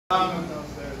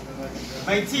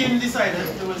My team decided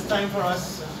it was time for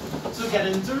us to get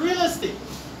into real estate.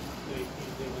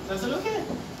 So I said, okay,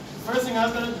 first thing I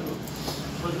was going to do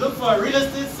was look for a real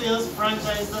estate sales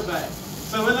franchise to buy.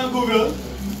 So I went on Google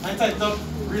and typed up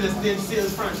real estate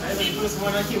sales franchise, and the first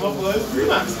one that came up was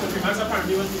Remax, because Remax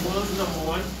apparently was the world's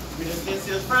 #1 real estate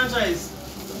sales franchise.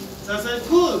 So I said,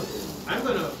 cool, I'm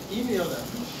going to email them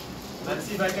and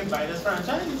see if I can buy this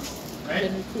franchise.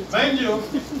 Right? Mind you,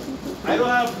 I don't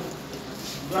have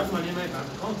that money in my bank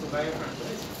account to buy a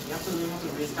franchise. You have to learn how to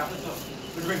raise capital.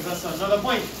 Which brings us to another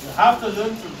point. You have to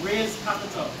learn to raise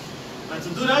capital. And to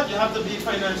do that, you have to be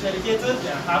financially educated. You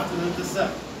have to learn to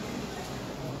sell.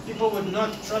 People would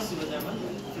not trust you with their money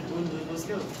if you don't learn those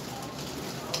skills.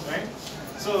 Right?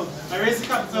 So I raised the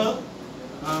capital.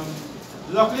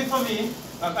 Luckily for me,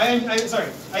 I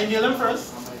emailed them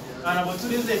first, and about 2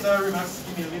 days later, Remax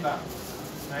emailed me back.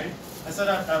 Right? I said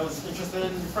that I was interested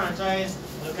in the franchise,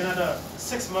 looking at a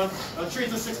 6-month or 3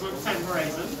 to 6 month time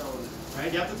horizon.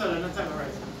 Right? You have to tell them the time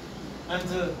horizon. And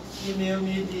to email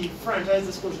me the franchise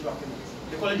disclosure document.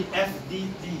 They call it the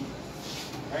FDD.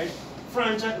 Right?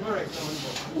 Franchise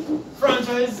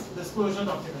disclosure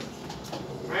document.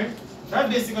 Right? That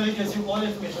basically gives you all the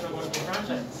information about the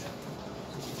franchise.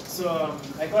 So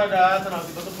I got that, and I was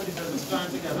able to put the business plan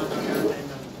together.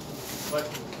 But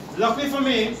luckily for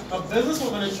me, a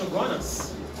businesswoman in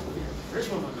Shogunas, rich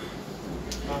woman,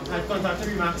 had contacted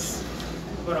Remax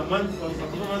about a month or a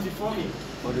couple of months before me.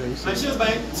 And she was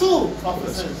buying 2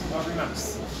 offices of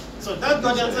Remax. So that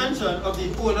got the attention of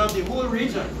the owner of the whole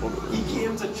region. He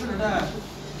came to Trinidad.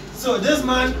 So this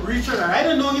man reached Trinidad. I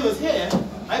didn't know he was here.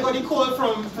 I got a call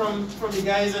from the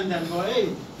guys and then go,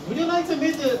 hey, would you like to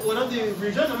meet one of the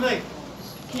region? I'm like,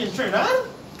 he in Trinidad?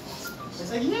 I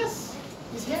said, yes,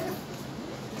 he's here.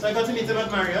 So I got to meet him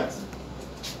at Marriott,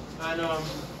 and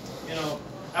you know,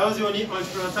 I was the only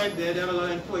entrepreneur type there. There were a lot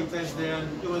of employee types there,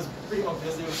 and it was pretty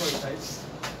obvious they were employee types.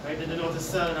 Right? They didn't know how to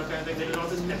sell and that kind of thing. They didn't know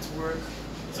how to network.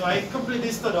 So I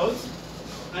completely stood out.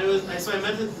 And so I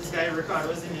met this guy, Ricardo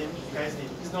is the guy's name.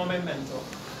 He's now my mentor.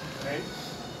 Right?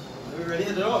 And we really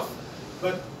hit it off.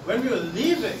 But when we were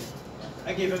leaving,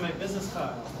 I gave him my business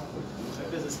card. My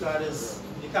business card is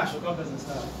the Cashflow business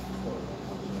card.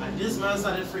 And this man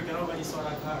started freaking out when he saw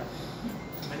that card.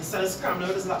 And he started scrambling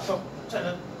with his laptop, trying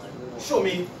to show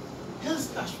me his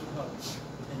Cashflow card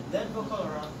in Denver,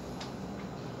 Colorado.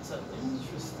 I said,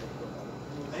 interesting.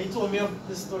 And he told me of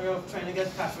the story of trying to get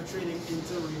Cashflow trading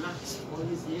into Remax for all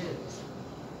these years.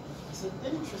 I said,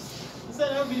 interesting. He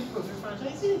said, that would be the perfect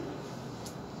franchisee.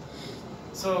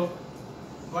 So,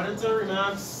 got into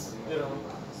Remax, you know.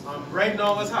 Right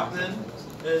now what's happening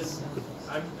is,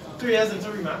 I'm 3 years into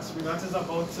Remax. Remax is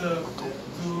about to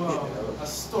do a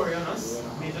story on us,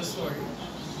 a major story,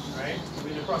 right?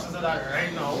 We're in the process of that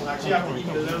right now. Actually, I have to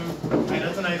email them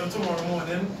either tonight or tomorrow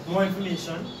morning, more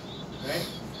information, right?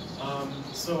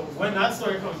 So when that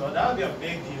story comes out, that'll be a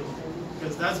big deal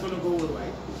because that's going to go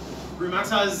worldwide. Remax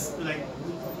has like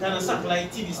kind of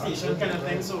satellite TV station kind of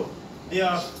thing, so they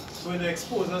are going to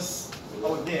expose us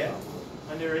out there,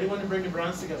 and they really want to bring the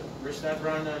brands together, Rich Dad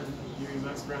brand and Yuri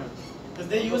Max brand. Because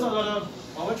they use a lot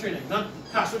of our training, not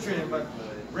Cashflow training, but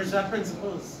Rich Dad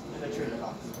principles in the training.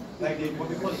 Like what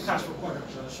we call the Cashflow quadrant.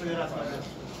 I'll show you that in a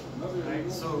minute.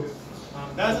 Right? So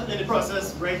that's in the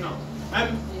process right now.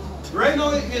 Right now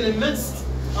we're in the midst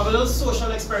of a little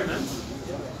social experiment.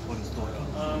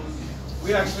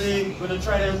 We're actually going to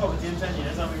try to end poverty in 10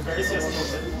 years, and we're very serious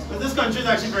about it. But this country is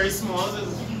actually very small, so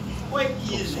it's quite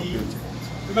easy.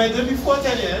 We might do it before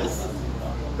 10 years.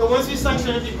 But once we start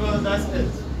training people, that's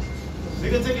it. We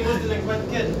can take a most delinquent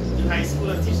kid in high school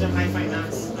and teach them high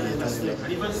finance and investing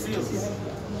and even sales.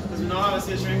 Because we now have a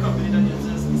sales training company that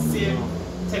uses the same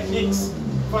techniques,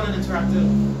 fun and interactive.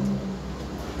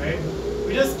 Right?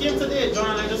 We just came today,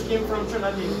 John and I just came from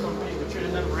Trinidad company. We're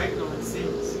training them right now in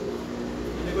sales.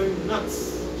 And they're going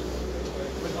nuts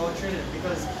with our training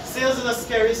because sales is a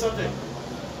scary subject.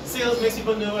 Sales makes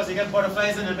people nervous, you get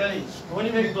butterflies in their belly. But when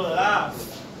you make people laugh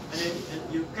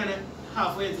and you kind of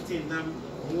halfway entertain them,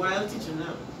 while teaching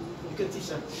them, you can teach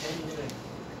them anything,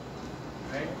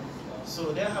 right?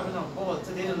 So they're having a ball.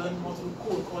 Today they learn how to do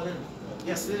cold calling.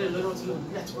 Yesterday they learned how to do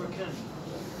networking.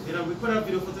 You know, we put our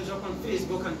video footage up on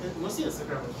Facebook and mostly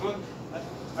Instagram.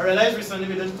 I realized recently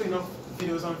we didn't put enough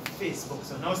videos on Facebook,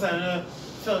 so now I'm starting to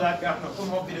fill that gap and put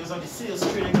more videos on the sales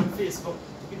training on Facebook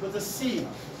for people to see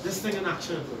this thing in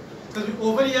action. Because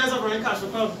over the years of running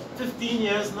Cashflow for 15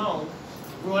 years now,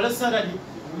 we always said that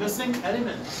the missing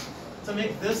element to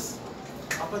make this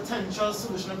a potential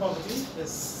solution to poverty is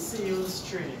sales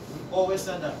training. We always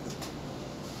said that.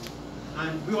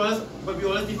 And we always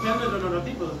depended on other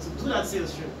people to do that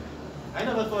sales trip. I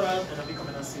never thought I'd end up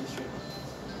becoming a sales trainer.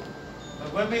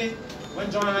 But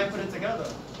when John and I put it together,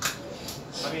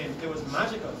 I mean, it was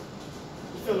magical.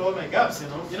 You filled all my gaps, you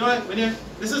know. You know what?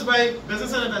 This is why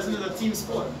business and investing is a team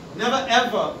sport. Never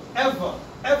ever, ever,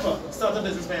 ever start a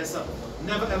business by yourself.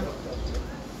 Never ever.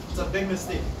 It's a big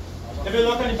mistake. If you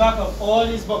look on the back of all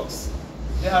these books,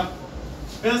 they have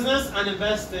business and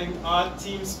investing are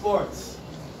team sports.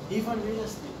 Even real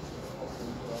estate.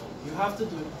 You have to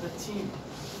do it with a team.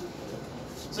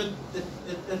 So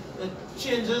it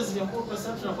changes your whole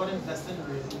perception of what investing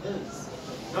really is.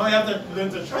 Now you have to learn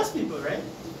to trust people, right?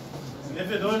 And if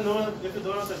you don't know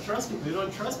how to trust people, you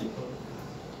don't trust people,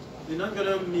 you're not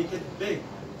gonna make it big.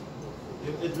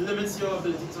 It limits your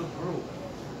ability to grow.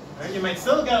 Right? You might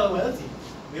still get a wealthy,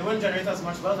 but you won't generate as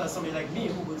much wealth as somebody like me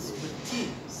who was with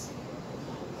teams.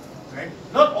 Right?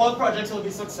 Not all projects will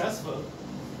be successful.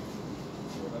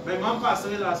 My mom passed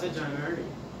away last year, January.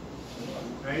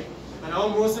 Right? And our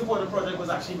most important project was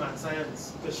actually math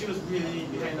science, because she was really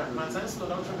behind that. Math science slowed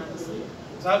down tremendously.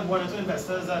 So I had one or two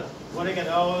investors that want to get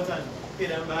out and pay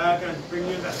them back and bring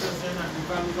new investors in and new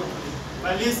family companies.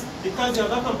 But at least because the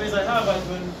other companies I have are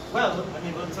doing well, I'm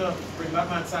able to bring back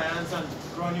math science and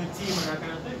grow a new team and that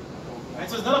kind of thing. Right?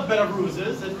 So it's not a bed of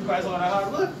roses, it requires a lot of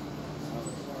hard work.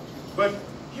 But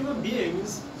human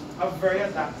beings are very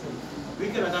adaptive. We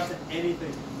can adapt to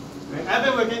anything. Right? I've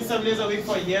been working 7 days a week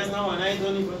for years now, and I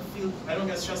don't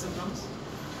get stress symptoms.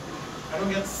 I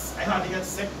hardly get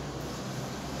sick.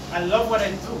 I love what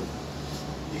I do.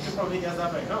 You can probably guess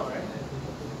that right now, right?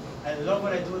 I love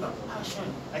what I do with a passion.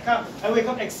 I wake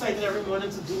up excited every morning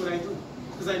to do what I do,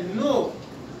 because I know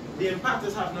the impact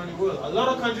it's having on the world. A lot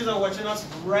of countries are watching us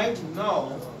right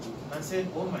now and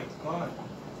saying, oh my God,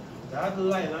 that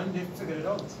little island, they figured it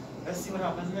out. Let's see what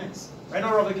happens next. Right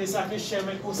now, Robert Kiyosaki shared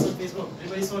my post on Facebook.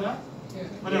 Anybody saw that?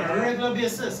 Yeah. On a regular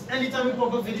basis. Anytime we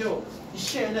pop a video, he's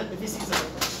sharing it if he sees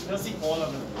it. You don't see all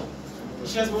of them. He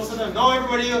shares most of them. Now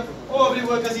everybody, every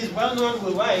workers, he's well known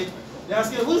worldwide. They're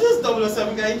asking, who's this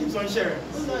 007 guy he keeps on sharing?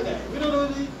 Who's that guy? We don't know,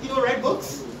 he don't write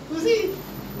books. Who's he?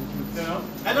 You know?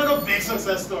 I don't know big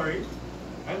success story.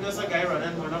 I'm just a guy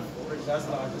running one of Florida's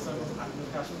largest and most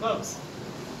active cash clubs.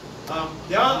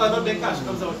 There are other big cash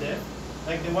clubs out there.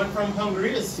 Like the one from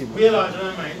Hungary is way larger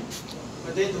than mine,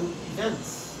 but they do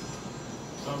events.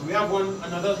 We have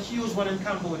another huge one in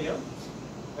Cambodia.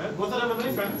 Right? Both of them are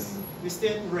my friends. We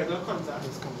stay in regular contact,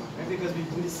 right? Because we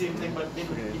do the same thing, but they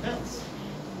do events.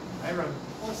 I run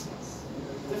courses,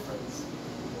 difference.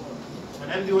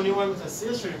 And I'm the only one with a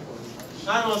sales training course.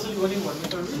 I'm also the only one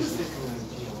with a real estate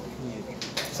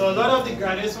course. So a lot of the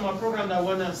graduates from our program that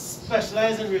want to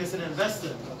specialize in real estate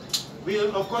investing,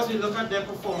 of course, we look at their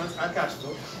performance at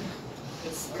Cashflow.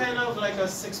 It's kind of like a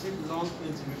 6-week long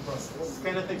interview process.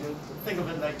 Kind of think of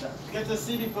it like that. We get to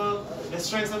see people, their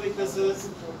strengths and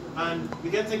weaknesses, and we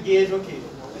get to gauge, okay,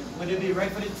 would they be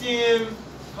right for the team,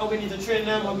 how we need to train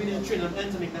them, how we need to train them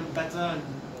in to make them better and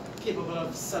capable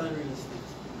of selling real estate.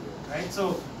 Right?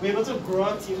 So we're able to grow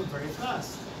our team very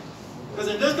fast. Because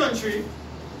in this country,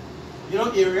 you know,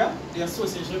 area, the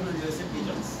Association of Real Estate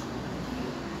Agents,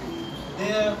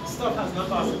 their stuff has not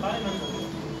passed the parliament.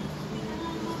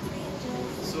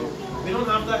 So we don't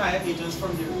have to hire agents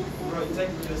from the tech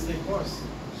real estate course,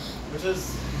 which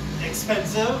is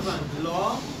expensive and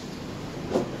law.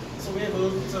 So we're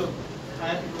able to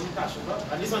hire people in cash flow,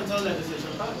 at least until legislation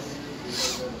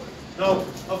passes. Now,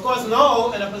 of course,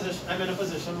 now I'm in a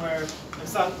position where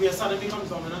we are starting to become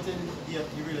dominant in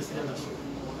the real estate industry.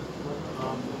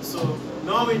 So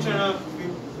now we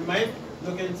might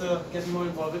look into getting more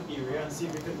involved with Yuri and see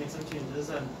if we could make some changes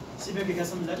and see if we can get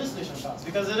some legislation passed.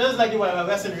 Because it is like the Wild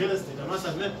West in real estate, I must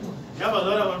admit. You have a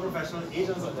lot of unprofessional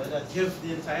agents out there that give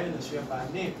the entire industry a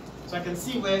bad name. So I can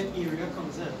see where Yuri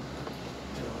comes in. You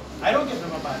know, I don't give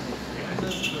them a bad name.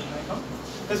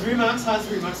 Because Remax has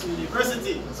Remax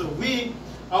University. So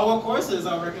our courses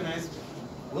are recognized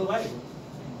worldwide.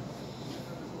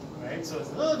 Right? So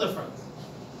it's a little different.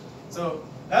 So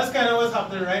that's kind of what's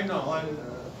happening right now. And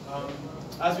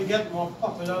as we get more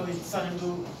popular, we start to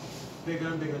do bigger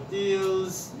and bigger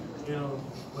deals. You know,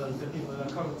 well, the people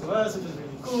that are coming to us, which is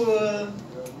really cool.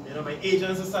 You know, my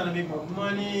agents are starting to make more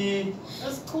money.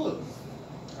 That's cool,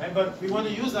 right? But we want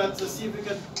to use that to see if we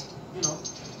could, you know,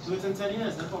 do it in 10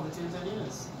 years, then poverty in 10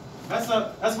 years. That's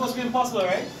supposed to be impossible,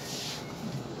 right?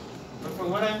 But from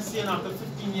what I'm seeing after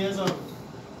 15 years of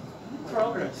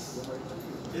progress,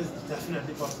 it's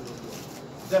definitely possible.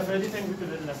 Definitely think we could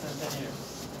do it in less than 10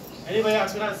 years. Anybody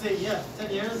asks me that, say, yeah,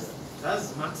 10 years,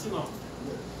 that's maximum.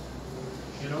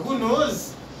 You know, who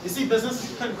knows? You see,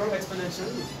 businesses can grow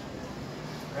exponentially,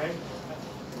 right?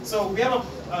 So we have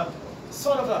a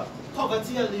sort of a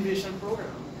poverty alleviation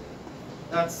program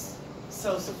that's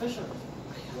self-sufficient.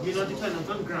 We're not dependent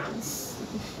on grants.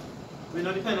 We're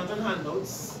not dependent on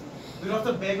handouts. We don't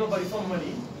have to beg nobody for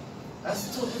money.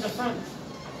 That's totally different.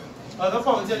 Other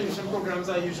poverty alleviation programs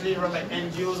are usually run by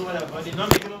NGOs or whatever. They're not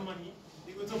making no money.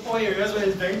 They go to poor areas where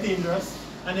it's very dangerous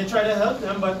and they try to help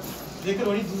them, but they can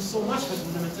only do so much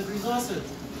with limited resources.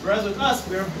 Whereas with us,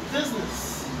 we're a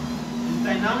business. The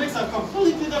dynamics are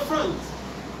completely different.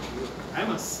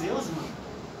 I'm a salesman.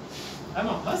 I'm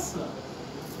a hustler.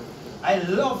 I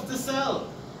love to sell.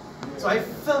 So I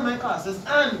fill my classes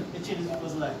and it changes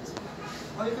people's lives.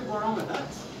 How you could go wrong with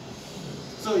that?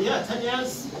 So yeah, 10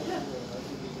 years, yeah.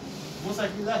 Most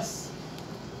likely less.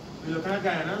 We're looking at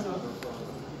Guyana as well.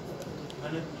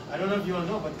 And I don't know if you all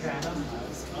know, but Guyana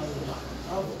has a lot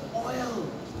of oil.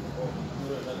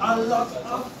 A lot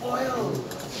of oil.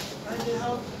 And they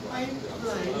have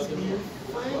pipelines being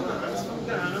financed from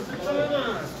Guyana to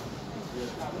China.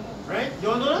 Right? You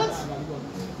all know that?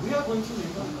 We are going to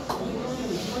make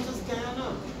not just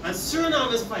Guyana. And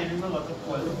Suriname is finding a lot of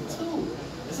oil too.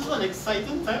 This is an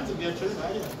exciting time to be a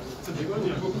trader. It's a big one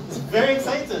here. It's very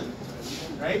exciting.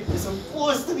 Right? You're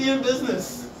supposed to be in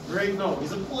business right now. You're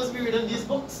supposed to be reading these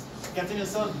books, getting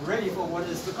yourself ready for what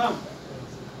is to come.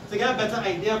 To get a better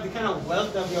idea of the kind of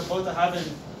wealth that we're about to have in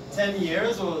 10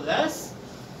 years or less,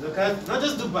 look at not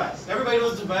just Dubai. Everybody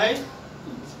knows Dubai.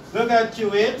 Look at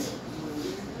Kuwait,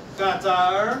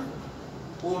 Qatar,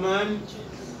 Oman,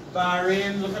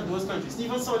 Bahrain. Look at those countries.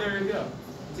 Even Saudi Arabia.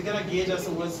 To get a gauge as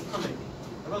to what's coming.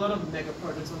 I have a lot of mega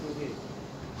projects on the way.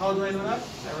 How do I know that?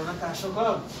 I run a Cashflow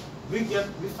club. We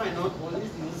find out all these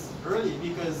things early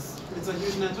because it's a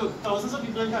huge network. Thousands of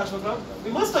people in Cashflow club.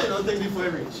 We must find out things before we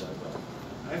reach.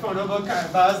 I found out about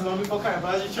Carabas long before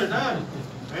Carabas in Trinidad.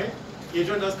 Right?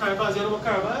 Adrian does Carabas. You know about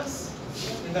Carabas?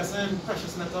 Investing in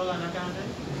precious metal and that kind of thing.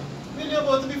 We knew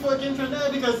about it before I came to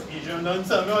Trinidad because Adrian done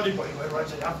tell me all the boy,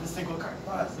 Roger, you have this thing called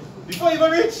Carabas. Before you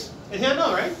even reach. It's here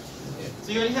now, right?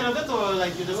 So you already heard of it or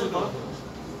like you just know?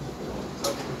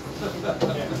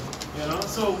 You know,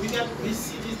 so we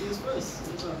see these things first.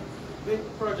 It's a big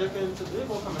project and today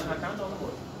will come in. I can't talk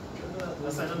about it.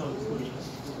 That's I don't know.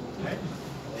 Right?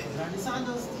 And the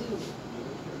sandals still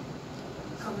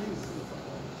coming.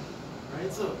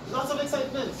 Right? So lots of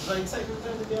excitement. It's an excitement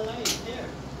time to be alive.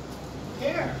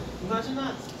 Here. Imagine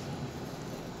that.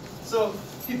 So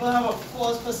people have a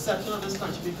false perception of this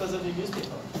country because of the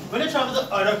newspaper. When they travel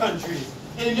to other countries,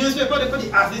 in the newspaper they put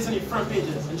the athletes in the front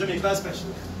pages, in Jamaica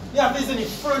especially. The athletes in the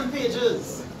front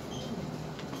pages.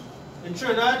 In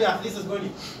Trinidad, the athletes is going to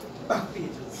the back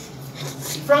pages.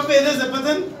 Front pages they put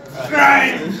in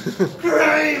crime!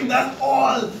 Crime! That's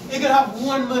all! You could have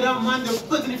one murder man they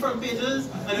put in the front pages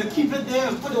and they keep it there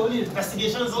and put all the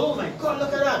investigations. Oh my god,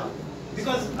 look at that!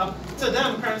 Because to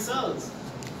them, crime sells.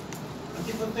 And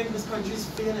people think this country is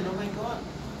failing. Oh my god,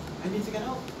 I need to get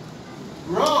help.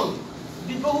 Wrong!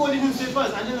 People who own the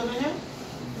newspapers and they live in here.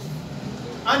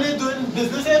 And they're doing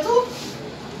business here too.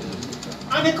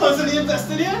 And they constantly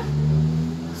investing here.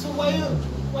 So why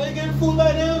are you getting fooled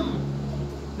by them?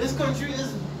 This country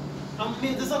is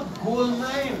made this a gold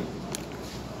mine.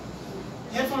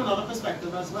 Here from another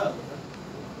perspective as well.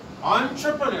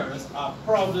 Entrepreneurs are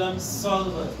problem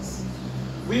solvers.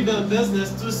 We build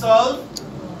business to solve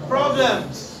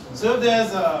problems. So if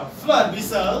there's a flood, we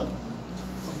sell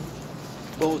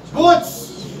boats.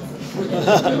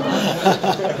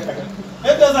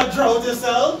 If there's a drought, you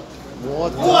sell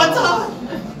water.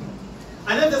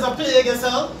 And if there's a plague, you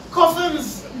sell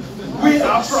coffins. We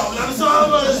are problem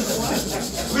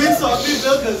solvers. We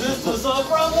build business to solve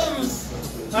problems.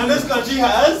 And this country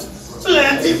has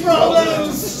plenty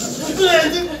problems.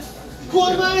 Plenty.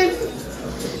 Gold mine.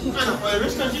 And a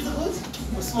rich country to boot.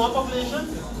 A small population,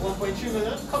 1.3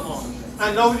 million. Come on.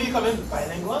 And now we're becoming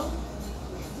bilingual.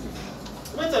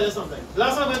 Let me tell you something.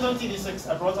 Last time I went on TV6,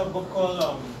 I brought a book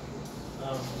called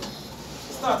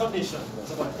Startup Nation.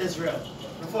 It's about Israel.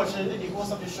 Unfortunately, the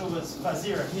host of the show was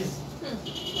Fazir, and he's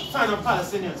a fan of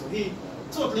Palestinians. So he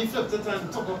totally flipped it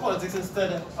and talked about politics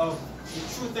instead of the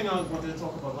true thing I wanted to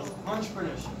talk about was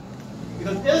entrepreneurship.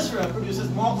 Because Israel produces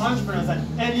more entrepreneurs than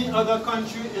any other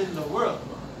country in the world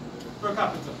per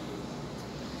capita.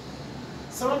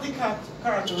 Some of the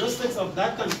characteristics of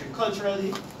that country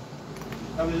culturally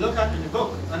that we look at in the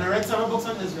book, and I read several books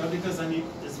on Israel because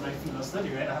it's my field of study,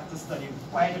 right? I have to study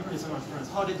why they're producing entrepreneurs,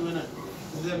 how they're doing it.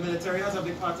 The military has a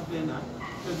big part to play in that.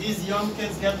 Because these young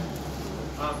kids get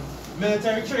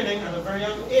military training at a very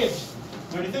young age.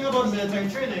 Now the thing about military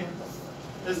training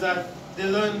is that they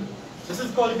learn, this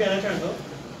is called the piano triangle.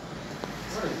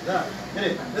 What is that?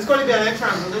 Anyway, this is going to be an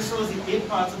triangle. This shows the 8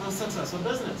 parts of a successful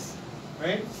business.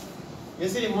 Right? You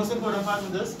see, the most important part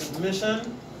of this is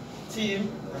mission,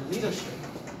 team, and leadership.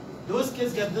 Those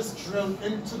kids get this drilled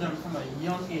into them from a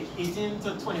young age. 18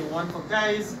 to 21 for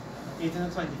guys, 18 to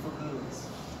 20 for girls.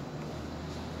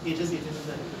 Ages 18 to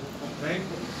 20. Right?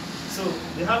 So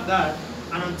they have that.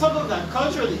 And on top of that,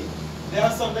 culturally, they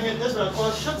have something in Israel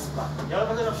called chutzpah. You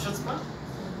ever heard of chutzpah?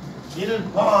 Meaning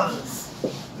balls.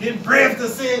 Being brave to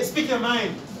speak your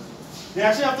mind. They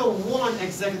actually have to warn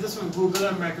executives from Google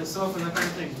and Microsoft and that kind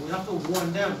of thing. We have to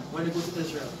warn them when they go to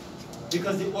Israel.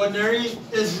 Because the ordinary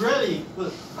Israeli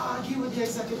will argue with the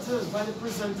executives while they're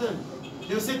presenting.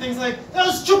 They'll say things like,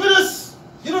 "That's stupidness!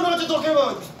 You don't know what you're talking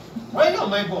about! Why are you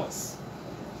my boss?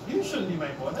 You shouldn't be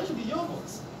my boss, I should be your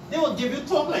boss." They will give you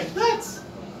talk like that.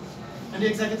 And the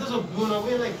executives are blown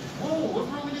away like, "Whoa,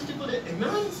 what's wrong with these people? They're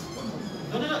ignorant?"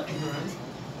 No, they're not ignorant.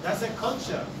 That's a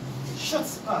culture.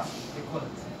 Chutzpah, they call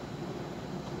it.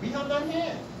 We have that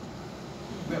here.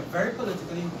 We are very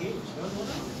politically engaged. You don't know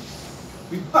that?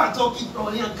 We back talk, keep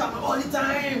rolling on camera all the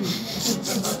time.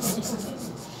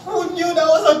 Who knew that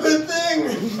was a good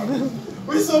thing?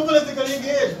 We're so politically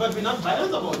engaged, but we're not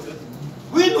violent about it.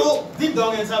 We know, deep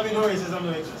down inside, we know racism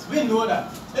don't exist. We know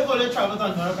that. If only travel to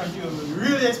another country, we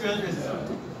really experience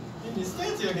racism. In the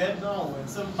States, you get no in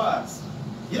some parts.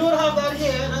 You don't have that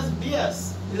here, that's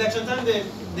BS. Election time,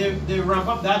 they ramp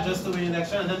up that just to win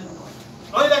election, and then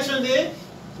on election day,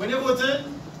 when you're voting,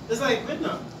 it's like, wait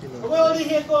now, where all the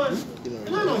hate going?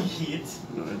 We don't hate.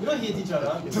 We don't hate each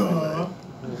other. Duh.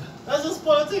 That's just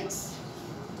politics.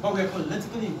 But we're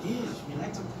politically engaged. We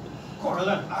like to quarrel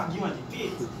and argue and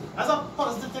debate. That's a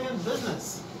positive thing in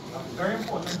business. A very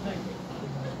important thing.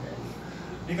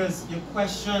 Because you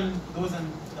question those in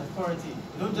authority.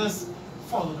 You don't just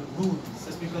follow the rules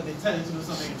just because they tell you to do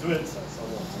something and do it.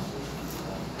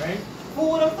 Right? Who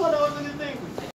would have thought that was a good thing?